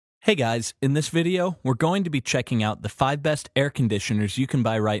Hey guys, in this video, we're going to be checking out the 5 best air conditioners you can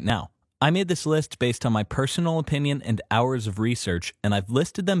buy right now. I made this list based on my personal opinion and hours of research, and I've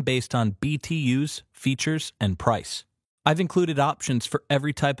listed them based on BTUs, features, and price. I've included options for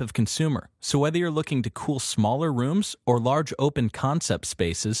every type of consumer, so whether you're looking to cool smaller rooms or large open concept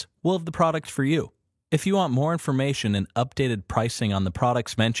spaces, we'll have the product for you. If you want more information and updated pricing on the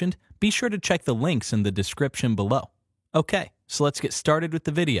products mentioned, be sure to check the links in the description below. Okay, so let's get started with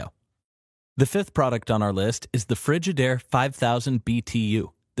the video. The 5th product on our list is the Frigidaire 5000 BTU.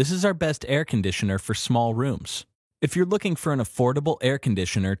 This is our best air conditioner for small rooms. If you're looking for an affordable air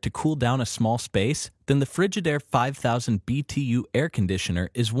conditioner to cool down a small space, then the Frigidaire 5000 BTU air conditioner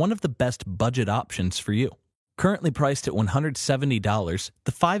is one of the best budget options for you. Currently priced at $170,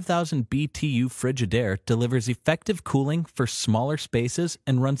 the 5000 BTU Frigidaire delivers effective cooling for smaller spaces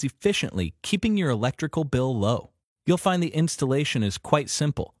and runs efficiently, keeping your electrical bill low. You'll find the installation is quite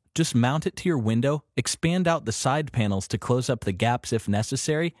simple. Just mount it to your window, expand out the side panels to close up the gaps if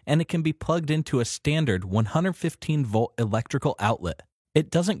necessary, and it can be plugged into a standard 115-volt electrical outlet.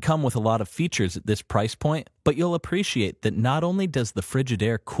 It doesn't come with a lot of features at this price point, but you'll appreciate that not only does the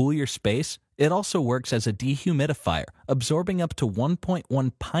Frigidaire cool your space, it also works as a dehumidifier, absorbing up to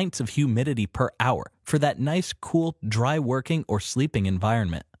 1.1 pints of humidity per hour for that nice, cool, dry working or sleeping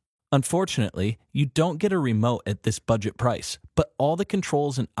environment. Unfortunately, you don't get a remote at this budget price, but all the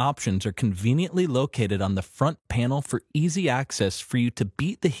controls and options are conveniently located on the front panel for easy access for you to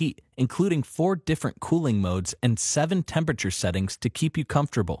beat the heat, including 4 different cooling modes and 7 temperature settings to keep you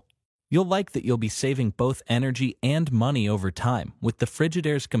comfortable. You'll like that you'll be saving both energy and money over time with the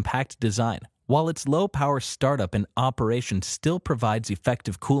Frigidaire's compact design, while its low-power startup and operation still provides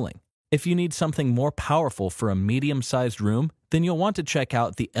effective cooling. If you need something more powerful for a medium-sized room, then you'll want to check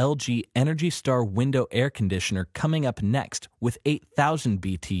out the LG Energy Star Window Air Conditioner coming up next with 8000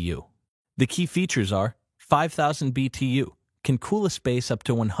 BTU. The key features are 5000 BTU, can cool a space up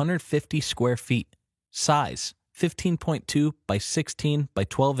to 150 square feet, size 15.2 by 16 by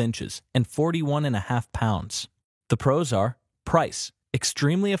 12 inches and 41.5 pounds. The pros are price,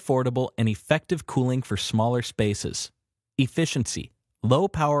 extremely affordable and effective cooling for smaller spaces. Efficiency, low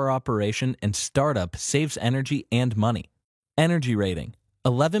power operation and startup saves energy and money. Energy rating,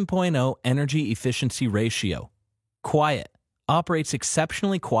 11.0 energy efficiency ratio. Quiet, operates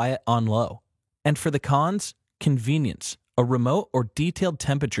exceptionally quiet on low. And for the cons, convenience. A remote or detailed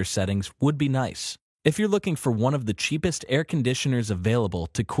temperature settings would be nice. If you're looking for one of the cheapest air conditioners available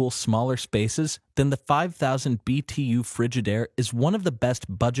to cool smaller spaces, then the 5000 BTU Frigidaire is one of the best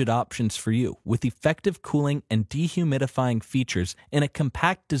budget options for you, with effective cooling and dehumidifying features in a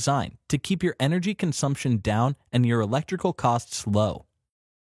compact design to keep your energy consumption down and your electrical costs low.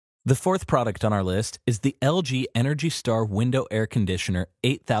 The 4th product on our list is the LG Energy Star Window Air Conditioner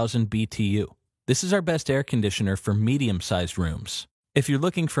 8000 BTU. This is our best air conditioner for medium-sized rooms. If you're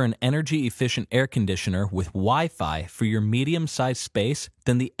looking for an energy-efficient air conditioner with Wi-Fi for your medium-sized space,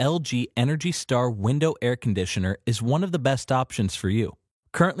 then the LG Energy Star Window Air Conditioner is one of the best options for you.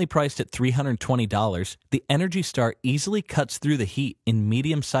 Currently priced at $320, the Energy Star easily cuts through the heat in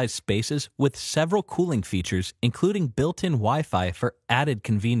medium-sized spaces with several cooling features, including built-in Wi-Fi for added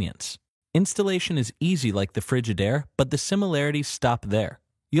convenience. Installation is easy like the Frigidaire, but the similarities stop there.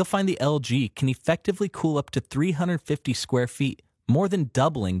 You'll find the LG can effectively cool up to 350 square feet, more than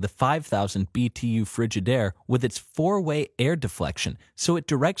doubling the 5000 BTU Frigidaire with its 4-way air deflection, so it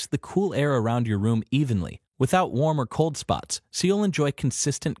directs the cool air around your room evenly, without warm or cold spots, so you'll enjoy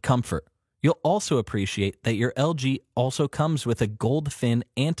consistent comfort. You'll also appreciate that your LG also comes with a gold-fin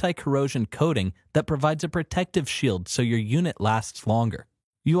anti-corrosion coating that provides a protective shield so your unit lasts longer.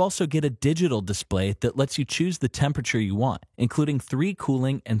 You also get a digital display that lets you choose the temperature you want, including 3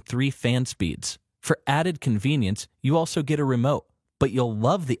 cooling and 3 fan speeds. For added convenience, you also get a remote, but you'll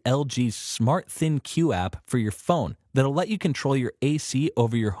love the LG's Smart Thin Q app for your phone that'll let you control your AC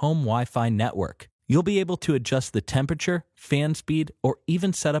over your home Wi-Fi network. You'll be able to adjust the temperature, fan speed, or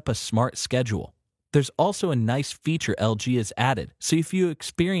even set up a smart schedule. There's also a nice feature LG has added, so if you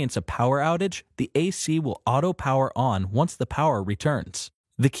experience a power outage, the AC will auto-power on once the power returns.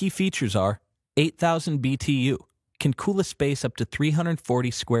 The key features are 8000 BTU, can cool a space up to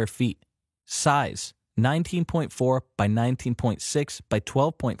 340 square feet, size 19.4 by 19.6 by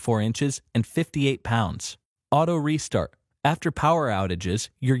 12.4 inches and 58 pounds. Auto restart. After power outages,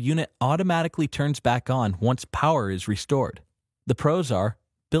 your unit automatically turns back on once power is restored. The pros are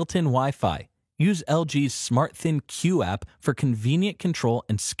built-in Wi-Fi. Use LG's Smart Thin Q app for convenient control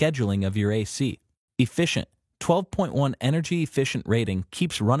and scheduling of your AC. Efficient. 12.1 energy efficient rating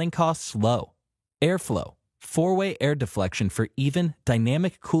keeps running costs low. Airflow. four-way air deflection for even,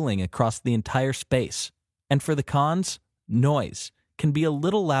 dynamic cooling across the entire space. And for the cons, noise can be a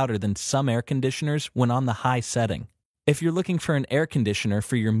little louder than some air conditioners when on the high setting. If you're looking for an air conditioner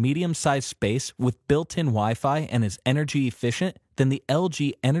for your medium-sized space with built-in Wi-Fi and is energy efficient, then the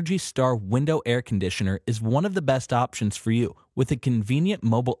LG Energy Star Window Air Conditioner is one of the best options for you, with a convenient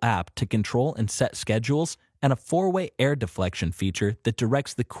mobile app to control and set schedules and a four-way air deflection feature that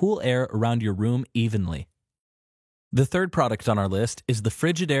directs the cool air around your room evenly. The third product on our list is the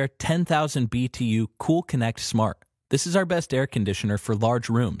Frigidaire 10,000 BTU Cool Connect Smart. This is our best air conditioner for large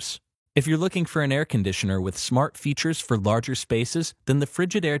rooms. If you're looking for an air conditioner with smart features for larger spaces, then the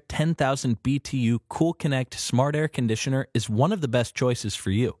Frigidaire 10,000 BTU Cool Connect Smart Air Conditioner is one of the best choices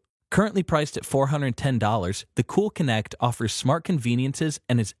for you. Currently priced at $410, the Cool Connect offers smart conveniences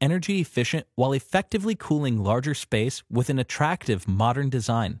and is energy efficient while effectively cooling larger space with an attractive modern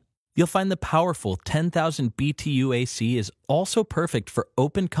design. You'll find the powerful 10,000 BTU AC is also perfect for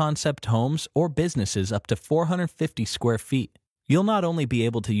open concept homes or businesses up to 450 square feet. You'll not only be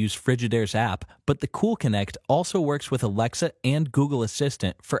able to use Frigidaire's app, but the Cool Connect also works with Alexa and Google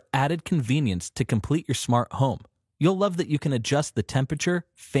Assistant for added convenience to complete your smart home. You'll love that you can adjust the temperature,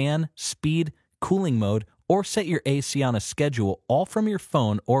 fan, speed, cooling mode, or set your AC on a schedule all from your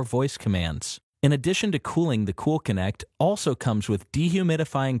phone or voice commands. In addition to cooling, the Cool Connect also comes with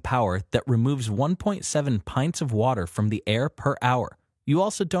dehumidifying power that removes 1.7 pints of water from the air per hour. You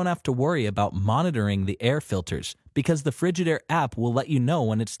also don't have to worry about monitoring the air filters because the Frigidaire app will let you know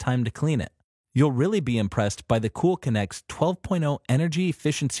when it's time to clean it. You'll really be impressed by the Cool Connect's 12.0 energy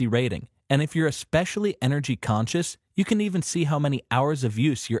efficiency rating, and if you're especially energy conscious, you can even see how many hours of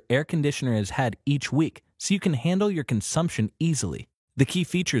use your air conditioner has had each week so you can handle your consumption easily. The key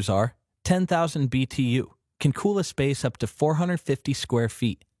features are 10,000 BTU, can cool a space up to 450 square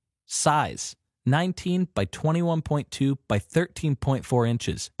feet. Size, 19 by 21.2 by 13.4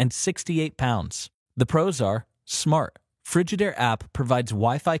 inches and 68 pounds. The pros are smart. Frigidaire app provides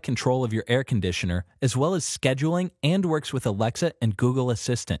Wi-Fi control of your air conditioner as well as scheduling and works with Alexa and Google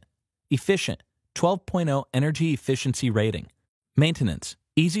Assistant. Efficient, 12.0 energy efficiency rating. Maintenance,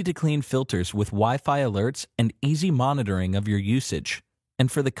 easy to clean filters with Wi-Fi alerts and easy monitoring of your usage.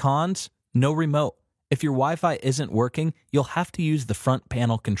 And for the cons, no remote. If your Wi-Fi isn't working, you'll have to use the front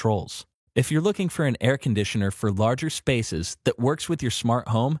panel controls. If you're looking for an air conditioner for larger spaces that works with your smart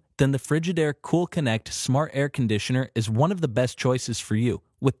home, then the Frigidaire Cool Connect Smart Air Conditioner is one of the best choices for you,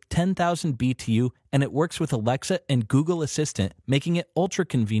 with 10,000 BTU, and it works with Alexa and Google Assistant, making it ultra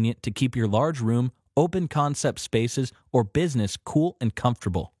convenient to keep your large room, open concept spaces, or business cool and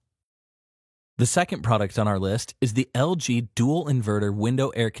comfortable. The second product on our list is the LG Dual Inverter Window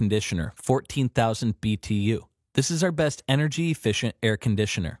Air Conditioner, 14,000 BTU. This is our best energy efficient air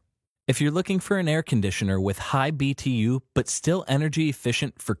conditioner. If you're looking for an air conditioner with high BTU but still energy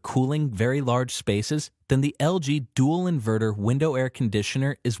efficient for cooling very large spaces, then the LG Dual Inverter Window Air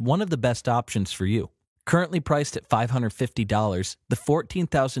Conditioner is one of the best options for you. Currently priced at $550, the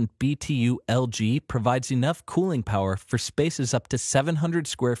 14,000 BTU LG provides enough cooling power for spaces up to 700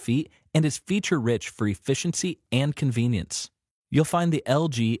 square feet and is feature-rich for efficiency and convenience. You'll find the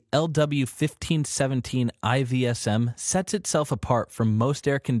LG LW1517 IVSM sets itself apart from most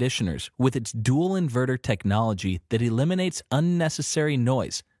air conditioners with its dual inverter technology that eliminates unnecessary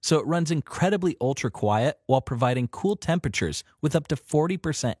noise, so it runs incredibly ultra-quiet while providing cool temperatures with up to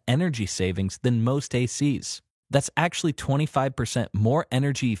 40% energy savings than most ACs. That's actually 25% more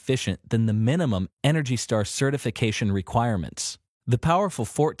energy efficient than the minimum Energy Star certification requirements. The powerful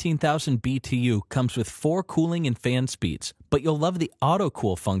 14,000 BTU comes with 4 cooling and fan speeds, but you'll love the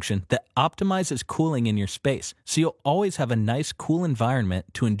auto-cool function that optimizes cooling in your space, so you'll always have a nice cool environment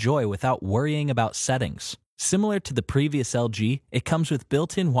to enjoy without worrying about settings. Similar to the previous LG, it comes with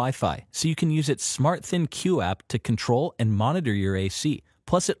built-in Wi-Fi, so you can use its Smart Thin Q app to control and monitor your AC.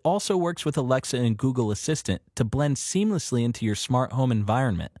 Plus, it also works with Alexa and Google Assistant to blend seamlessly into your smart home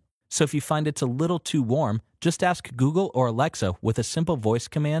environment. So if you find it's a little too warm, just ask Google or Alexa with a simple voice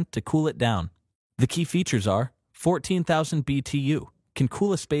command to cool it down. The key features are 14,000 BTU, can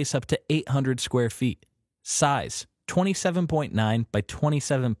cool a space up to 800 square feet. Size, 27.9 by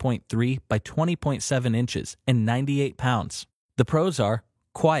 27.3 by 20.7 inches and 98 pounds. The pros are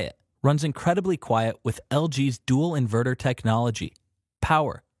quiet, runs incredibly quiet with LG's dual inverter technology.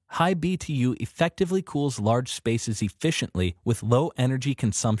 Power, high BTU effectively cools large spaces efficiently with low energy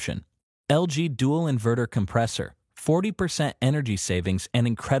consumption. LG Dual Inverter Compressor, 40% energy savings and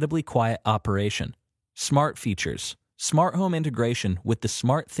incredibly quiet operation. Smart features, smart home integration with the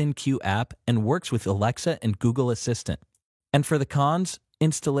Smart Thin Q app and works with Alexa and Google Assistant. And for the cons,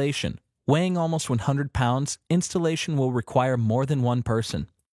 installation, Weighing almost 100 pounds, installation will require more than one person.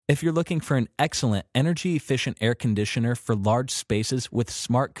 If you're looking for an excellent energy-efficient air conditioner for large spaces with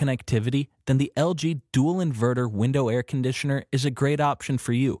smart connectivity, then the LG Dual Inverter Window Air Conditioner is a great option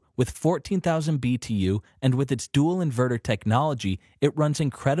for you. With 14,000 BTU and with its dual inverter technology, it runs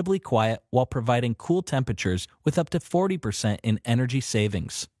incredibly quiet while providing cool temperatures with up to 40% in energy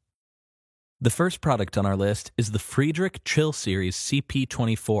savings. The first product on our list is the Friedrich Chill Series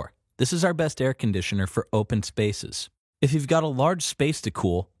CP24. This is our best air conditioner for open spaces. If you've got a large space to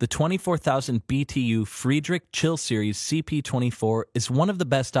cool, the 24,000 BTU Friedrich Chill Series CP24 is one of the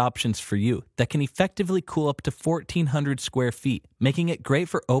best options for you that can effectively cool up to 1,400 square feet, making it great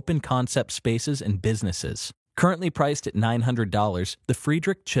for open concept spaces and businesses. Currently priced at $900, the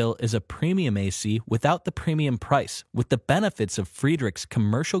Friedrich Chill is a premium AC without the premium price, with the benefits of Friedrich's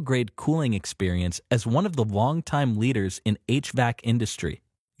commercial-grade cooling experience as one of the longtime leaders in HVAC industry.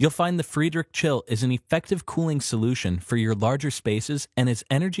 You'll find the Friedrich Chill is an effective cooling solution for your larger spaces and is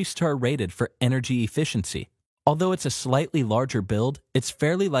ENERGY STAR rated for energy efficiency. Although it's a slightly larger build, it's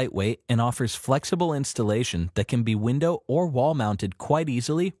fairly lightweight and offers flexible installation that can be window or wall mounted quite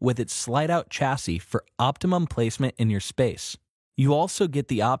easily with its slide-out chassis for optimum placement in your space. You also get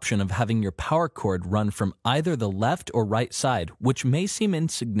the option of having your power cord run from either the left or right side, which may seem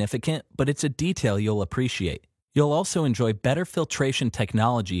insignificant, but it's a detail you'll appreciate. You'll also enjoy better filtration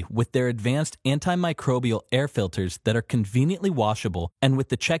technology with their advanced antimicrobial air filters that are conveniently washable, and with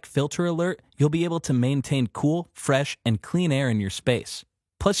the check filter alert, you'll be able to maintain cool, fresh, and clean air in your space.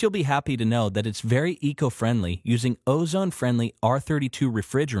 Plus, you'll be happy to know that it's very eco-friendly using ozone-friendly R32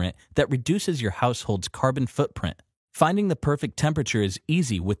 refrigerant that reduces your household's carbon footprint. Finding the perfect temperature is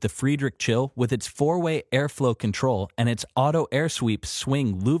easy with the Friedrich Chill with its 4-way airflow control and its auto air sweep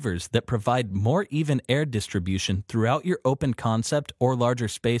swing louvers that provide more even air distribution throughout your open concept or larger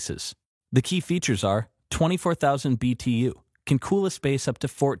spaces. The key features are 24,000 BTU, can cool a space up to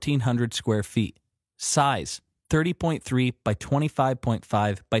 1,400 square feet. Size, 30.3 by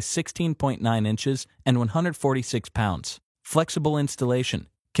 25.5 by 16.9 inches and 146 pounds. Flexible installation.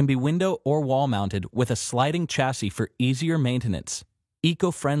 Can be window or wall mounted with a sliding chassis for easier maintenance.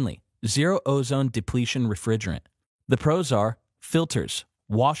 Eco-friendly, zero ozone depletion refrigerant. The pros are filters,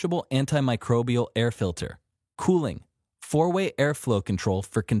 washable antimicrobial air filter, cooling, 4-way airflow control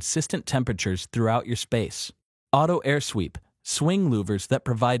for consistent temperatures throughout your space, auto air sweep, swing louvers that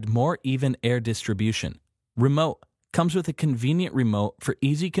provide more even air distribution, remote, comes with a convenient remote for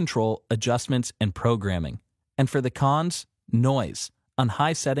easy control, adjustments, and programming. And for the cons, noise. On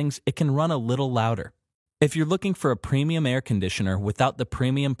high settings, it can run a little louder. If you're looking for a premium air conditioner without the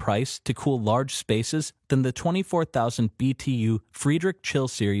premium price to cool large spaces, then the 24,000 BTU Friedrich Chill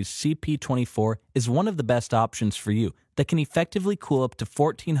Series CP24 is one of the best options for you that can effectively cool up to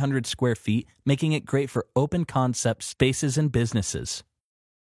 1,400 square feet, making it great for open concept spaces and businesses.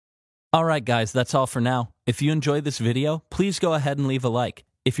 Alright guys, that's all for now. If you enjoyed this video, please go ahead and leave a like.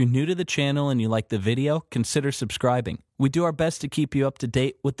 If you're new to the channel and you like the video, consider subscribing. We do our best to keep you up to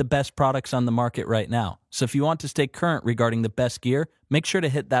date with the best products on the market right now. So if you want to stay current regarding the best gear, make sure to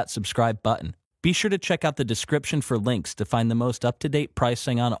hit that subscribe button. Be sure to check out the description for links to find the most up-to-date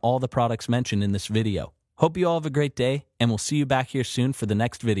pricing on all the products mentioned in this video. Hope you all have a great day, and we'll see you back here soon for the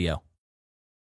next video.